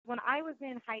I was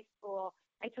in high school,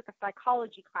 I took a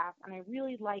psychology class and I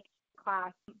really liked the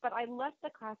class, but I left the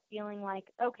class feeling like,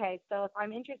 okay, so if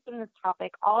I'm interested in this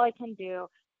topic, all I can do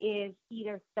is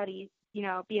either study,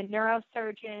 be a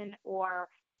neurosurgeon or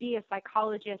be a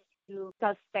psychologist who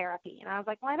does therapy. And I was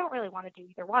like, well, I don't really want to do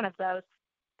either one of those.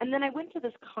 And then I went to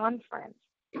this conference,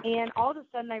 and all of a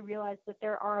sudden I realized that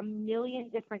there are a million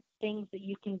different things that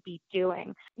you can be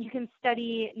doing. You can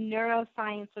study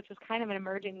neuroscience, which was kind of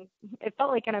it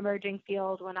felt like an emerging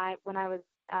field when I was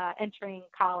entering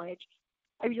college.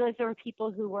 I realized there were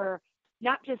people who were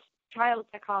not just child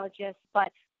psychologists,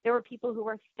 but there were people who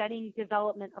were studying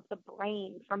development of the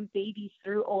brain from babies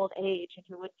through old age, and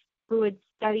who would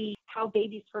study how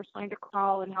babies first learn to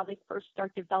crawl and how they first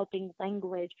start developing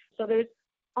language. So there's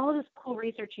all this cool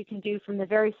research you can do from the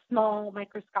very small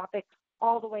microscopic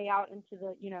all the way out into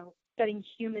the, studying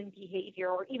human behavior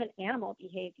or even animal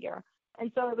behavior.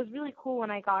 And so it was really cool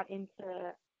when I got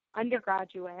into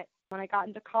undergraduate, when I got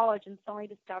into college and suddenly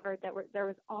discovered that there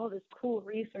was all this cool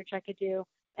research I could do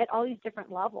at all these different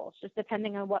levels, just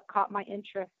depending on what caught my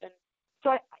interest. And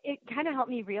so it kind of helped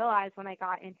me realize when I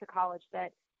got into college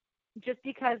that just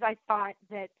because I thought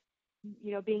that,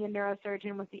 being a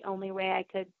neurosurgeon was the only way I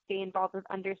could stay involved with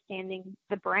understanding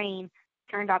the brain,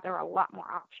 turned out there were a lot more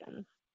options.